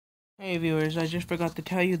Hey viewers, I just forgot to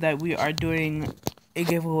tell you that we are doing a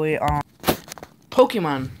giveaway on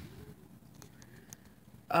Pokemon.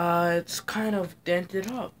 It's kind of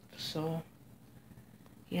dented up, so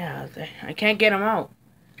yeah, I can't get them out.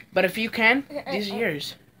 But if you can, these are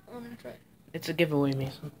yours. I'm gonna try. It's a giveaway,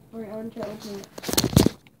 Mason. Alright, I'm gonna try opening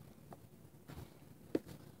it.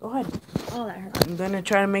 Go ahead. Oh, that hurt. I'm gonna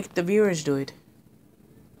try to make the viewers do it.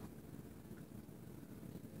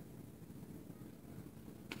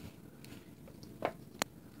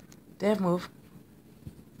 Dev, move.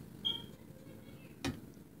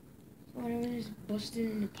 Whatever is busted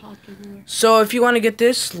in the pocket everywhere. So if you want to get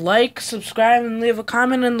this, like, subscribe, and leave a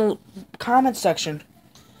comment in the comment section.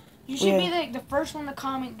 You should be like the first one to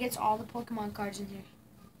comment gets all the Pokemon cards in here.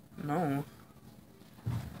 No.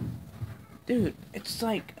 Dude, it's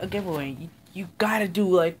like a giveaway. You gotta do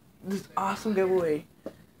like this awesome giveaway.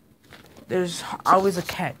 There's always a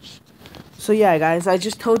catch. So yeah, guys, I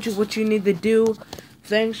just told you what you need to do.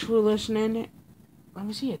 Thanks for listening. Let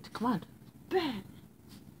me see it. Come on. Bam.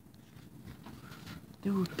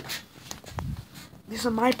 Dude. These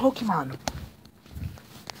are my Pokemon.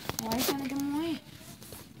 Why are you trying to give them away?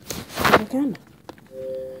 I can.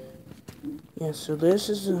 Yeah, so this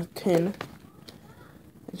is a tin.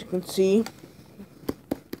 As you can see,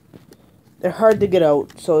 they're hard to get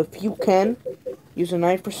out. So if you can, use a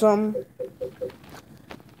knife or something.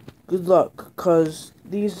 Good luck, because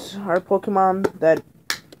these are Pokemon that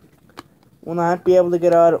will not be able to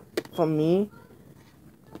get out from me.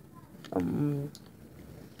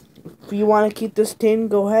 If you want to keep this tin,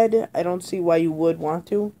 go ahead. I don't see why you would want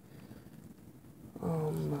to.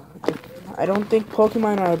 I don't think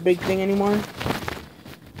Pokemon are a big thing anymore.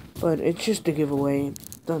 But it's just a giveaway.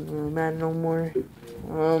 It doesn't really matter no more.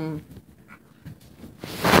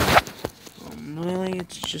 Really,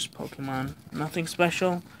 it's just Pokemon. Nothing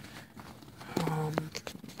special.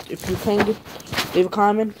 If you can leave a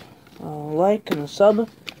comment, like, and a sub.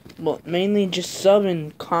 Well, mainly just sub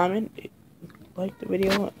and comment. Like the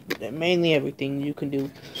video. Mainly everything you can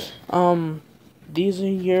do. These are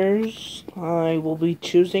yours. I will be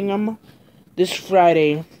choosing them this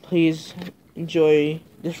Friday. Please enjoy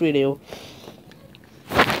this video.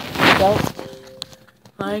 So,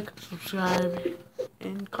 like, subscribe,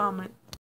 and comment.